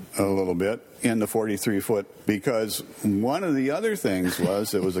it a little bit in the 43-foot? Because one of the other things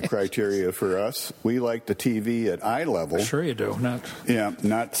it was a criteria for us. We like the TV at eye level. Sure you do.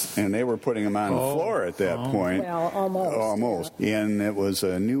 And they were putting them on the floor at that point. Well, almost. Yeah. And it was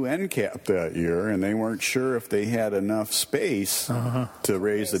a new end cap that year, and they weren't sure if they had enough space to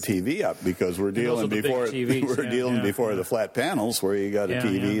raise the TV up because we're dealing before the flat panels where you got a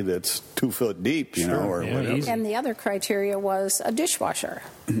TV that's 2 foot deep, or whatever. Easy. And the other criteria was a dishwasher.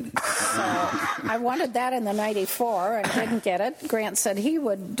 So I wanted that in the 94 and didn't get it. Grant said he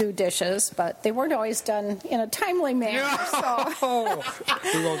would do dishes, but they weren't always done in a timely manner. So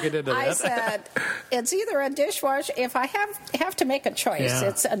we won't get into that. I said, it's either a dishwasher. If I have to make a choice,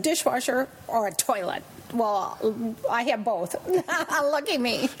 it's a dishwasher or a toilet. Well, I have both. Lucky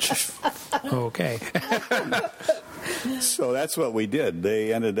me. Okay. So that's what we did.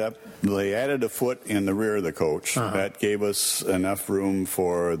 They added a foot in the rear of the coach. That gave us enough room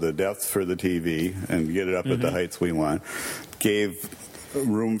for the depth for the TV and get it up at the heights we want. Gave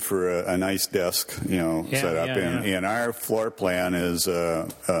room for a nice desk, set up. And our floor plan is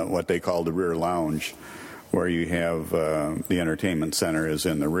what they call the rear lounge, where you have the entertainment center is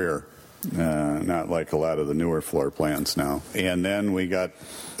in the rear. Not like a lot of the newer floor plans now. And then we got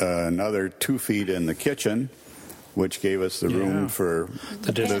another 2 feet in the kitchen, which gave us the room for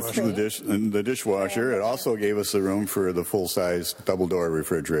the dishwasher. It also gave us the room for the full-size double-door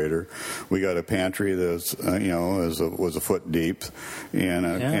refrigerator. We got a pantry that was a foot deep, and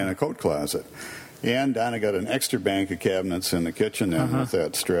a coat closet. And Donna got an extra bank of cabinets in the kitchen then with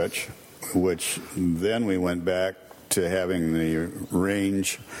that stretch, which then we went back to having the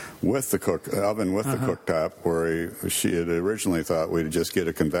range with the oven with the cooktop, where she had originally thought we'd just get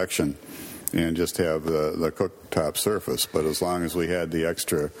a convection and just have the cooktop surface. But as long as we had the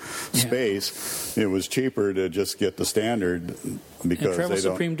extra space, it was cheaper to just get the standard because and Travel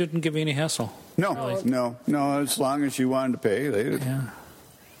Supreme didn't give you any hassle. No, really. No. As long as you wanted to pay,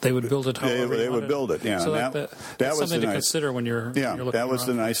 they would build it. They would build it. Yeah, so that was something to consider when you're looking that was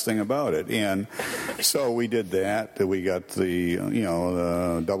around. The nice thing about it. And so we did that. We got the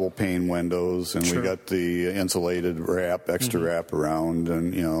the double pane windows, and we got the insulated extra wrap around,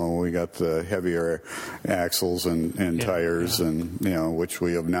 and we got the heavier axles and tires, and which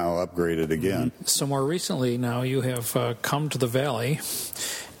we have now upgraded again. So more recently, now you have come to the Valley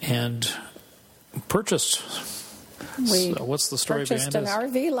and purchased. So what's the story behind this? Purchased an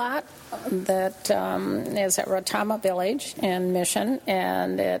RV lot that is at Rotama Village in Mission,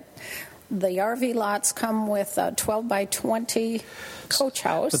 and the RV lots come with a 12 by 20 coach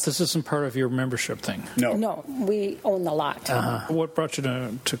house. But this isn't part of your membership thing. No, we own the lot. What brought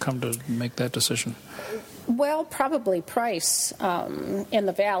you to come to make that decision? Well, probably price. In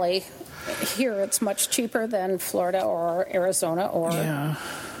the Valley, here it's much cheaper than Florida or Arizona or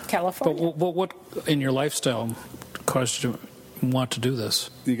California. But what in your lifestyle caused you to want to do this?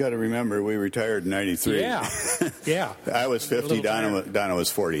 You got to remember, we retired in '93. Yeah. I was 50. Donna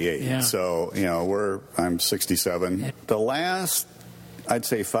was 48. Yeah. So I'm 67. The last, I'd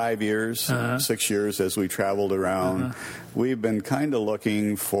say 5 years, 6 years, as we traveled around, we've been kind of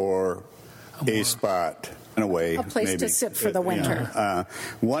looking for a spot in a way, a place maybe to sit for the winter.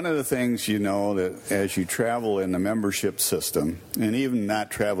 One of the things that as you travel in the membership system, and even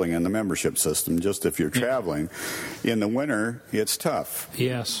not traveling in the membership system, just if you're traveling, in the winter, it's tough.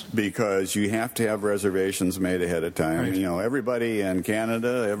 Yes. Because you have to have reservations made ahead of time. Right. You know, everybody in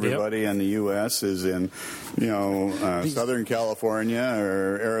Canada, everybody in the U.S. is in, Southern California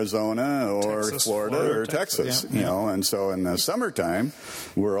or Arizona or Texas, Florida or Texas. Yeah. You know, and so in the summertime,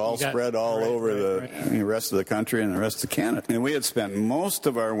 we're all spread all over the rest of the country and the rest of Canada. And we had spent most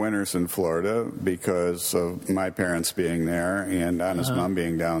of our winters in Florida because of my parents being there and Donna's mom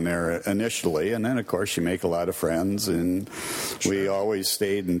being down there initially. And then, of course, you make a lot of friends. And we always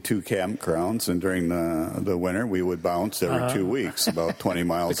stayed in 2 campgrounds. And during the winter, we would bounce every 2 weeks, about 20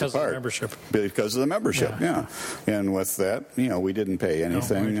 miles because apart. Of the membership. Because of the membership, yeah. And with that, we didn't pay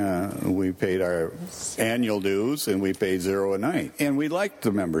anything. We paid our annual dues, and we paid $0 a night. And we liked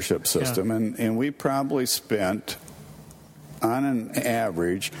the membership system. And we probably spent, on an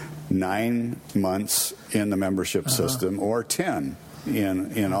average, 9 months in the membership system, or 10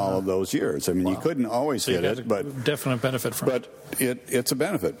 in all of those years. I mean, you couldn't always hit it, but definite benefit from it. But it's a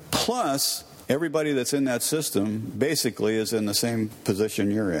benefit. Plus, everybody that's in that system basically is in the same position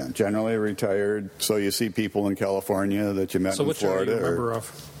you're in. Generally retired. So you see people in California that you met in Florida. So which are you a member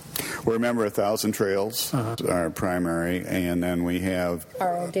of? We're a member of Thousand Trails, our primary, and then we have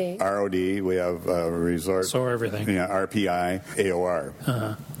ROD. We have Resort. So everything. Yeah, RPI,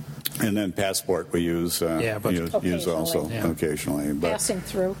 AOR. And then Passport we use use also occasionally. But, passing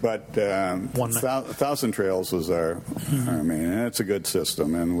through. But Thousand Trails was our main, and it's a good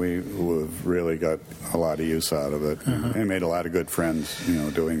system, and we've really got a lot of use out of it, and made a lot of good friends,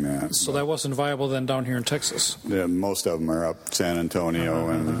 doing that. So that wasn't viable then down here in Texas? Yeah, most of them are up San Antonio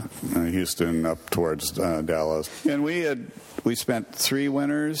and Houston, up towards Dallas. And we spent 3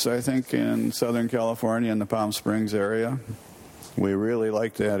 winters, I think, in Southern California in the Palm Springs area. We really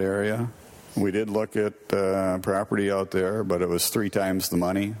liked that area. We did look at property out there, but it was 3 times the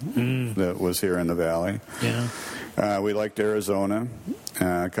money that was here in the valley. Yeah. We liked Arizona,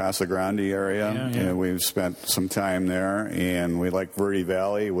 Casa Grande area. And we've spent some time there, and we like Verde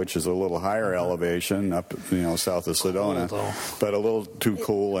Valley, which is a little higher elevation up, south of Sedona, but a little too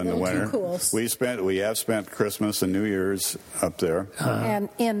cool in the winter. Cool. We have spent Christmas and New Year's up there, and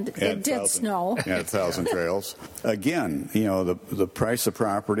it did snow. At Thousand Trails. Again, the price of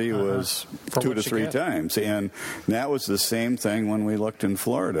property was 2 to 3 times, and that was the same thing when we looked in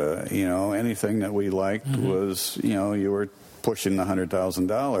Florida. Anything that we liked was, you were pushing the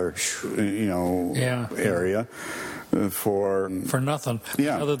 $100,000, area for nothing,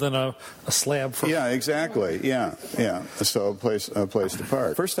 other than a slab for. Yeah, exactly. Yeah. So a place to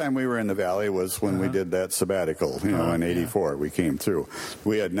park. First time we were in the valley was when we did that sabbatical. In '84 we came through.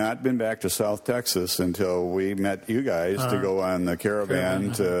 We had not been back to South Texas until we met you guys to go on the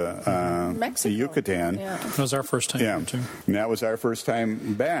caravan to Mexico. Yucatan. Yeah. It was our first time. Yeah, and that was our first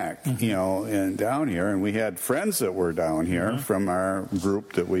time back. And down here, and we had friends that were down here from our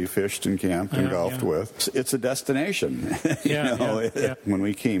group that we fished and camped and golfed with. It's a destination. When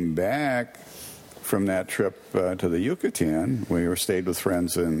we came back from that trip to the Yucatan, we stayed with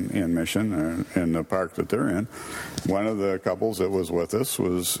friends in Mission, in the park that they're in. One of the couples that was with us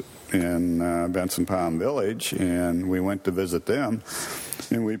was in Benson Palm Village, and we went to visit them.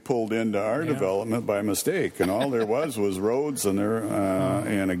 And we pulled into our development by mistake, and all there was roads and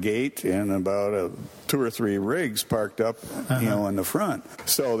and a gate and about 2 or 3 rigs parked up, in the front.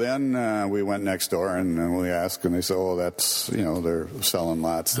 So then we went next door and we asked, and they said, "Oh, that's they're selling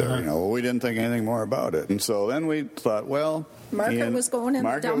lots there." Well, we didn't think anything more about it, and so then we thought, well. Market was going in the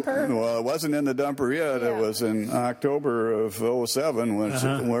dumper? Well, it wasn't in the dumper yet. It was in October of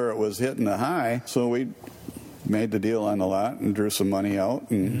 '07 where it was hitting the high. So we made the deal on the lot and drew some money out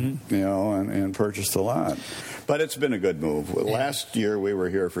and and purchased the lot. But it's been a good move. Last year we were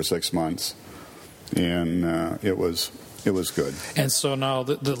here for 6 months, and it was good. And so now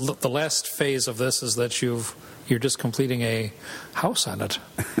the last phase of this is that you're just completing a house on it.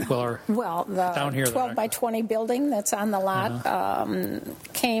 Well, the down here, 12 by 20 building that's on the lot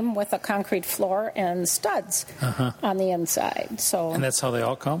came with a concrete floor and studs on the inside. And that's how they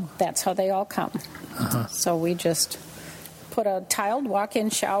all come? That's how they all come. So we just put a tiled walk-in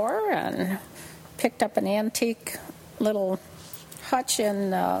shower and picked up an antique little hutch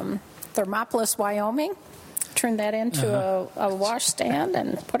in Thermopolis, Wyoming. turned that into a wash stand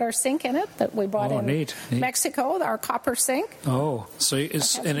and put our sink in it that we bought in neat. Mexico, our copper sink. Oh, so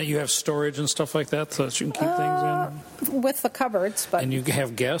and you have storage and stuff like that so that you can keep things in? With the cupboards. But and you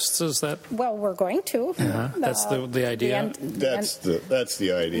have guests, is that? Well, we're going to. That's the idea? That's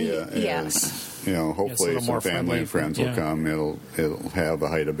the idea. Yes. Hopefully some family and friends will come. It'll have a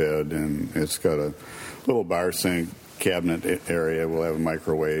height of bed, and it's got a little bar sink cabinet area. We'll have a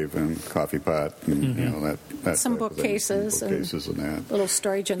microwave and coffee pot, and that some bookcases and that. Little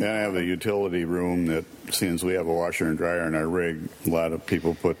storage in there. Then I have a utility room that, since we have a washer and dryer in our rig, a lot of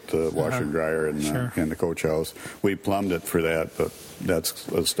people put the washer and dryer in the coach house. We plumbed it for that, but that's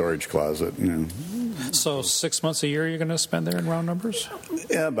a storage closet. So 6 months a year you're going to spend there in round numbers?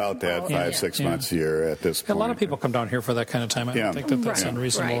 Yeah, about that. 5-6 months a year at this point. A lot of people come down here for that kind of time. I don't think that's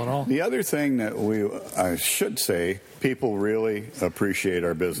unreasonable at all. The other thing that I should say, people really appreciate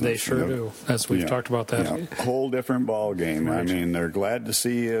our business. They sure do. As we've talked about that. Whole different ball game. Right. I mean, they're glad to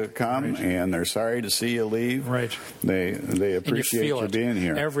see you come, and they're sorry to see you leave. Right. They appreciate you being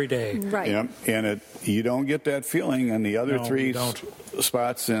here every day. Right. Yep. And you don't get that feeling in the other three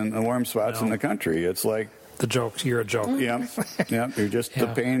spots in the warm spots in the country. It's like the joke. You're a joke. Yeah. You're just the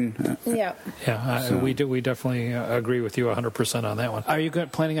pain. Yeah. We definitely agree with you 100% on that one. Are you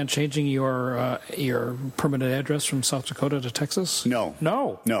planning on changing your permanent address from South Dakota to Texas? No,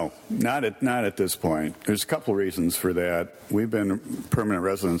 not at this point. There's a couple reasons for that. We've been permanent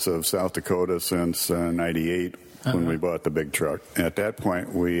residents of South Dakota since '98. When we bought the big truck. At that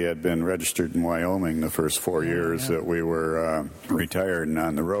point, we had been registered in Wyoming the first 4 years that we were retired and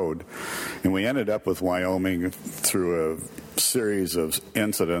on the road. And we ended up with Wyoming through a series of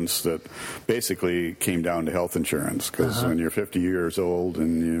incidents that basically came down to health insurance. Because when you're 50 years old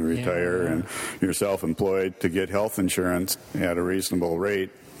and you retire and you're self-employed, to get health insurance at a reasonable rate,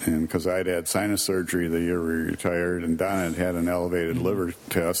 and because I'd had sinus surgery the year we retired, and Donna had an elevated liver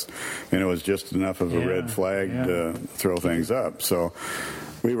test, and it was just enough of a red flag to throw things up. So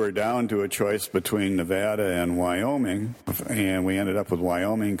we were down to a choice between Nevada and Wyoming, and we ended up with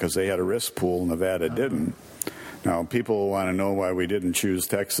Wyoming because they had a risk pool, Nevada didn't. Now, people want to know why we didn't choose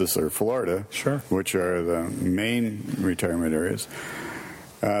Texas or Florida, which are the main retirement areas.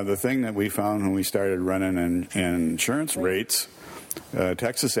 The thing that we found when we started running in insurance rates,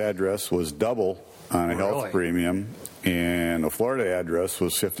 Texas address was double on a health premium, and the Florida address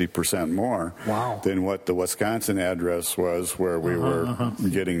was 50% more than what the Wisconsin address was, where we were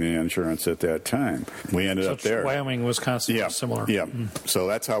getting the insurance at that time. We ended up there. Wyoming, Wisconsin, similar. Yeah. So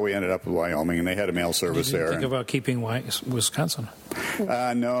that's how we ended up with Wyoming, and they had a mail service there. Think about keeping Wisconsin.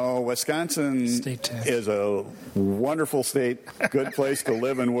 No, Wisconsin is a wonderful state, good place to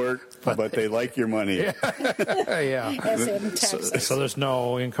live and work, but they like your money. As in Texas. So there's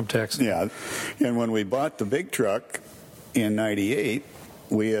no income tax. Yeah. And when we bought the big truck in '98,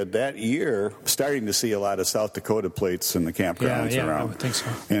 we had that year starting to see a lot of South Dakota plates in the campgrounds around. I would think so.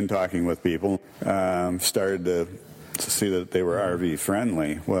 And talking with people, started to see that they were RV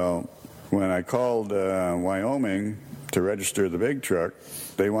friendly. Well, when I called Wyoming to register the big truck,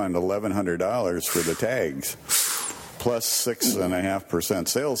 they wanted $1,100 for the tags, plus 6.5%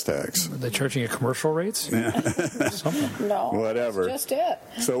 sales tax. Are they charging you commercial rates? Something. No. Whatever. That's just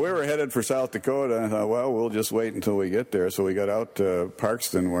it. So we were headed for South Dakota, and I thought, well, we'll just wait until we get there. So we got out to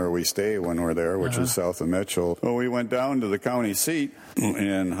Parkston, where we stay when we're there, which is south of Mitchell. Well, we went down to the county seat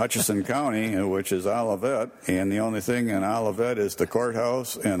in Hutchinson County, which is Olivet, and the only thing in Olivet is the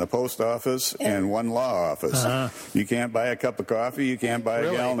courthouse and the post office and one law office. You can't buy a cup of coffee, you can't buy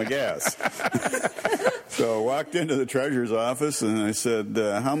a gallon of gas. So I walked into the treasurer's office and I said,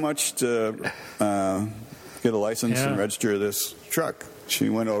 how much to get a license and register this truck? She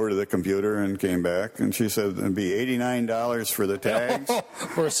went over to the computer and came back, and she said it'd be $89 for the tags,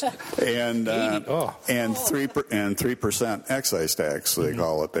 and 3% excise tax, they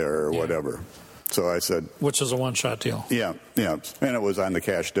call it there, or whatever. So I said, which is a one-shot deal. Yeah, and it was on the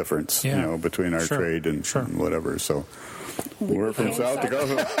cash difference, between our trade and whatever. So we're from South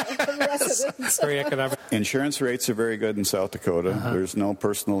Dakota. Very economic. Insurance rates are very good in South Dakota. There's no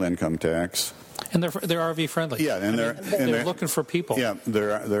personal income tax. And they're RV friendly. Yeah, and they're looking for people. Yeah,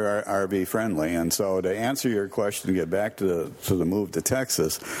 they're RV friendly. And so to answer your question, to get back to the move to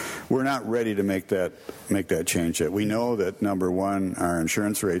Texas, we're not ready to make that change yet. We know that, number one, our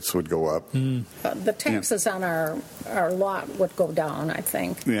insurance rates would go up. The taxes on our lot would go down, I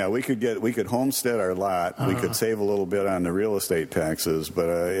think. Yeah, we could homestead our lot. We could save a little bit on the real estate taxes, but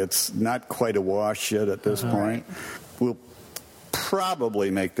it's not quite a wash yet at this point. We'll probably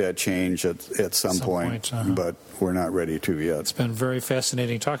make that change at some point. But we're not ready to yet. It's been very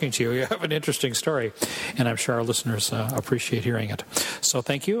fascinating talking to you. You have an interesting story, and I'm sure our listeners appreciate hearing it. So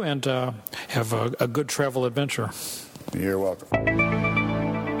thank you, and have a good travel adventure. You're welcome.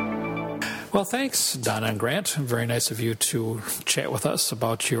 Well, thanks, Donna and Grant. Very nice of you to chat with us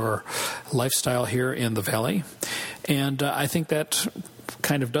about your lifestyle here in the Valley. And I think that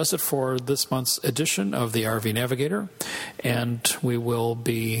kind of does it for this month's edition of the RV Navigator. And we will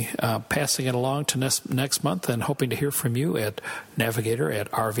be passing it along to next month and hoping to hear from you at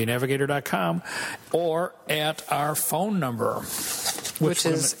navigator@rvnavigator.com or at our phone number, which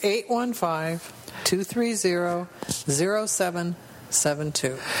is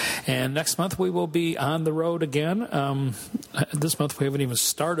 815-230-0772. And next month we will be on the road again. This month we haven't even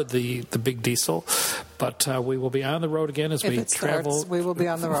started the big diesel, but we will be on the road again as we travel. Starts, we will be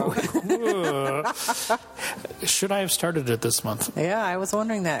on the road. Should I have started it this month? Yeah, I was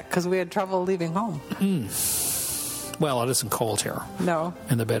wondering that because we had trouble leaving home. Well, it isn't cold here. No.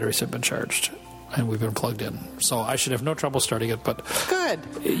 And the batteries have been charged. And we've been plugged in. So I should have no trouble starting it, but good.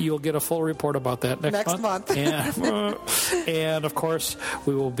 You'll get a full report about that next month. And, of course,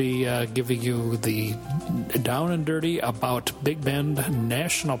 we will be giving you the down and dirty about Big Bend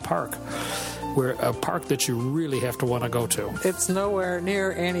National Park, where a park that you really have to want to go to. It's nowhere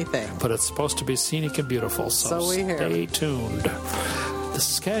near anything. But it's supposed to be scenic and beautiful, so stay tuned. This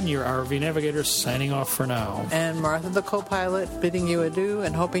is Ken, your RV Navigator, signing off for now. And Martha, the co-pilot, bidding you adieu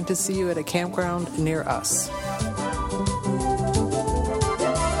and hoping to see you at a campground near us.